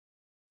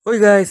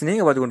ஓய் காய்ஸ்,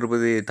 நீங்கள் பார்த்து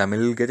கொண்டிருப்பது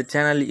தமிழ் கெஜெட்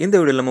சேனல். இந்த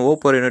வீடியோவில் நம்ம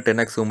OPPO Reno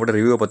 10X ஃபோனோட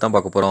ரிவ்யூவை பற்றி தான்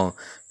பார்க்க போகிறோம்.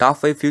 டாப்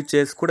 5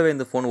 ஃபியூச்சர்ஸ், கூடவே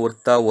இந்த ஃபோன்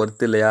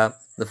ஒர்த்து இல்லையா,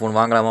 இந்த ஃபோன்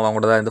வாங்கலாமா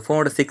வாங்கக்கூடாதா, இந்த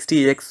ஃபோனோட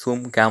 60x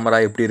ஜூம் கேமரா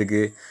எப்படி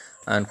இருக்குது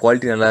அண்ட்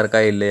குவாலிட்டி நல்லா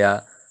இருக்கா இல்லையா,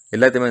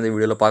 எல்லாத்தையுமே இந்த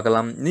வீடியோவில்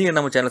பார்க்கலாம். நீங்கள்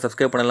நம்ம சேனலை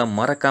சப்ஸ்கிரைப் பண்ணலாம்,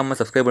 மறக்காமல்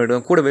சப்ஸ்கிரைப்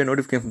பண்ணிவிடுவோம். கூடவே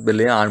நோட்டிஃபிகேஷன்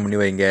பெல்லையும் ஆன் பண்ணி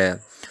வைங்க.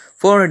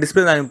 ஃபோனோட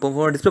டிஸ்பிளே நான் இப்போ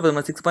ஃபோனோட டிஸ்பிளே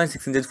பார்த்தீங்கன்னா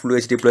 6.6 inches full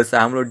HD plus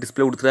AMOLED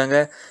display கொடுத்துருக்காங்க.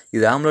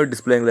 இது AMOLED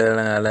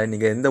டிஸ்பிளேங்கிறதுனால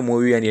நீங்கள் எந்த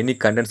மூவி அண்ட் எனி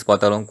கண்டென்ட்ஸ்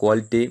பார்த்தாலும்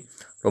குவாலிட்டி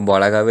ரொம்ப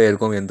அழகாகவே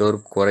இருக்கும், எந்த ஒரு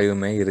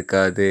குறைவுமே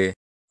இருக்காது.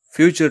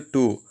 Future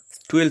 2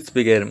 twelve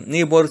speaker.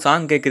 நீங்கள் இப்போ ஒரு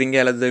சாங் கேட்குறீங்க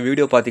அல்லது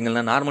வீடியோ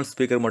பார்த்தீங்கன்னா நார்மல்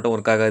ஸ்பீக்கர் மட்டும்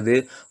ஒர்க் ஆகாது,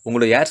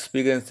 உங்களோட ஏர்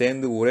ஸ்பீக்கர்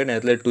சேர்ந்து ஒரே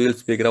நேரத்தில் டுவெல்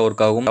ஸ்பீக்கராக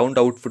ஒர்க் ஆகும்.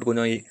 சவுண்ட் அவுட்புட்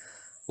கொஞ்சம்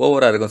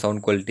ஓவராக இருக்கும்,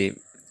 சவுண்ட் குவாலிட்டி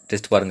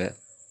டெஸ்ட் பாருங்கள்.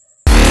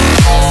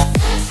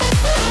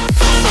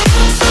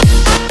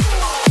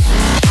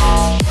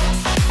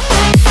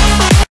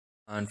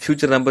 And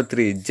future number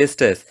 3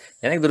 gestures.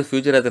 எனக்கு இது ஒரு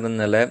ஃபியூச்சராக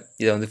இருந்ததுனால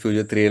இதை வந்து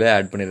ஃபியூச்சர் 3ல்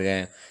ஆட்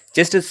பண்ணியிருக்கேன்.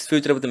 ஜெஸ்டர்ஸ்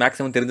ஃபியூச்சரை பற்றி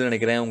மேக்ஸிமம் தெரிஞ்சு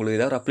நினைக்கிறேன். உங்களுக்கு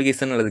ஏதாவது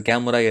அப்ளிகேஷன் அல்லது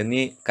கேமரா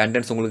எனி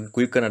கண்டென்ட்ஸ் உங்களுக்கு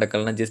குயிக்காக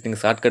நடக்கலன்னா ஜஸ்ட்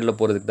நீங்கள் ஷார்ட்கட்டில்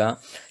போகிறதுக்கு தான்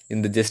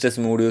இந்த ஜெஸ்டர்ஸ்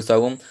மூட் யூஸ்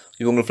ஆகும்.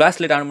 இப்போ உங்களுக்கு ஃப்ளாஷ்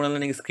லைட் ஆன்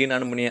பண்ணாலும் நீங்கள் ஸ்க்ரீன்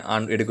ஆன் பண்ணி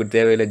எடுக்க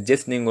தேவையில்லை.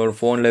 ஜஸ்ட் நீங்கள் ஒரு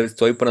ஃபோனில்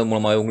ஸ்வைப் பண்ணது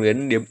மூலமாக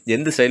உங்களுக்கு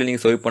எந்த ஸ்டைலில்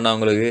நீங்கள் ஸ்வைப் பண்ணால்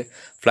உங்களுக்கு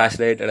ஃப்ளாஷ்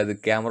லைட் அல்லது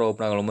கேமரா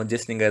ஓப்பன் ஆகலாமோ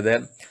ஜஸ்ட் நீங்கள் அதை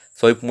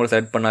ஸ்வைப் மூலம்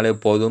செலக்ட் பண்ணாலே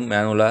போதும்.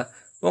 மேனுவலாக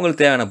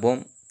உங்களுக்கு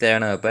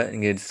தேவையானப்போ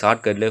நீங்கள்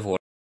ஷார்ட்கட்லேயே போகலாம்.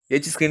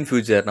 H screen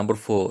future number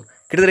 4.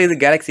 கிட்டத்தட்ட இது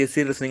கேலக்ஸி S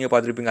சீரிஸ் நீங்கள்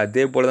பார்த்துருப்பீங்க,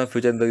 அதே போல் தான்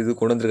ஃபியூச்சர் இந்த இது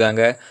கொண்டு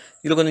வந்திருக்காங்க.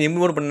 இதில் கொஞ்சம்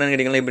இம்ப்ரூவ் பண்ணான்னு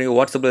கேட்டிங்கன்னா, இப்போ நீங்கள்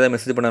வாட்ஸ்அப்பில் ஏதாவது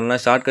மெசேஜ் பண்ணாங்கன்னா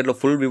ஷார்ட்கட்டில்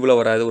ஃபுல் வியூவில்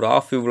வராது, ஒரு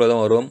ஆஃப் வியூவில்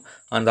தான் வரும்.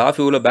 அந்த ஆஃப்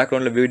வியூவில்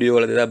பேக்ரவுண்டில் வீடியோ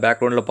அல்லது ஏதாவது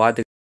பேக்ரவுண்டில்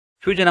பார்த்து.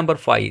 Future number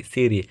 5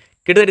 Siri.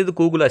 கிட்டத்தட்ட இது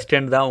கூகுள்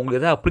அசிஸ்டன்ட் தான். உங்களுக்கு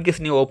எதாவது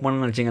அப்ளிகேஷன் நீங்கள் ஓப்பன்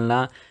பண்ணணும்னு நினச்சிங்கன்னா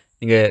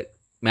நீங்கள்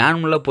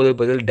மேனுவலாக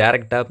பதில்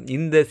டேரெக்டாக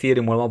இந்த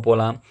Siri மூலமாக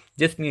போகலாம்.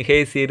 ஜஸ்ட் நீங்கள் ஹே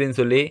Siriன்னு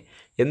சொல்லி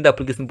எந்த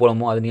அப்ளிகேஷன்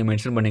போகலாமோ அதை நீங்கள்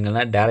மென்ஷன்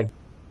பண்ணிங்கன்னா டேரெக்ட்.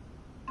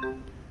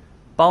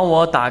 帮我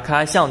打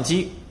开相机，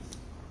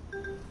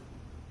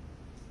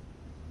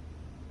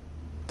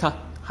看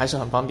还是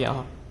很方便啊。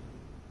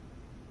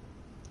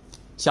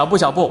小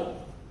布，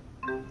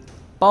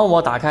帮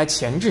我打开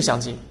前置相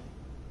机，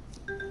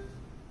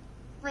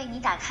为你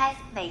打开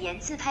美颜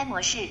自拍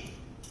模式。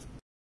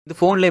இந்த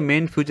ஃபோனில்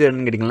மெயின் ஃபியூச்சர்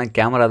என்னன்னு கேட்டிங்கன்னா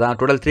கேமரா தான்.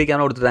 டோட்டல் 3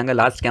 கேமரா கொடுத்துருக்காங்க.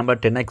 Last camera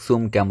 10x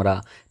zoom camera,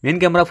 main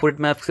camera 48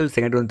 MP,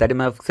 second வந்து 30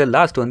 MP,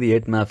 லாஸ்ட் வந்து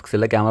 8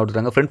 MP கேமரா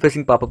கொடுத்துருக்காங்க. ஃப்ரண்ட்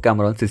ஃபேசிங் பாப்பப்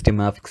கேமரா வந்து 60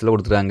 MP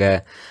கொடுத்துருக்காங்க.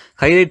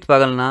 ஹைலைட்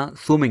பார்க்கலன்னா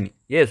ஜூமிங்.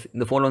 எஸ்,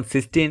 இந்த ஃபோனில் வந்து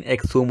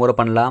 16x ஜூம் வரை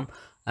பண்ணலாம்.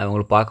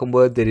 உங்களுக்கு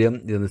பார்க்கும்போது தெரியும்,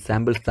 இது வந்து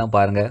சாம்பிள்ஸ் தான்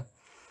பாருங்கள்.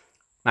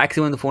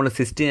 மேக்ஸிமம் இந்த ஃபோனில்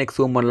 16x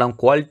ஜூம் பண்ணலாம்.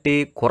 குவாலிட்டி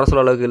குறை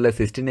சொல்ல அளவுக்கு இல்லை,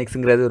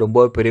 16xங்கிறது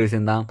ரொம்ப பெரிய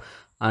விஷயந்தான்.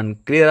 அண்ட்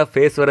கிளியராக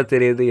ஃபேஸ் வர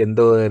தெரியுது,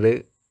 எந்த ஒரு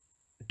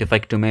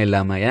டிஃபெக்ட்டுமே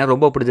இல்லாமல். ஏன்னா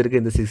ரொம்ப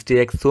பிடிச்சிருக்கு இந்த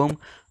 60x zoom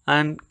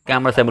and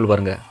camera sample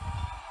பாருங்கள்.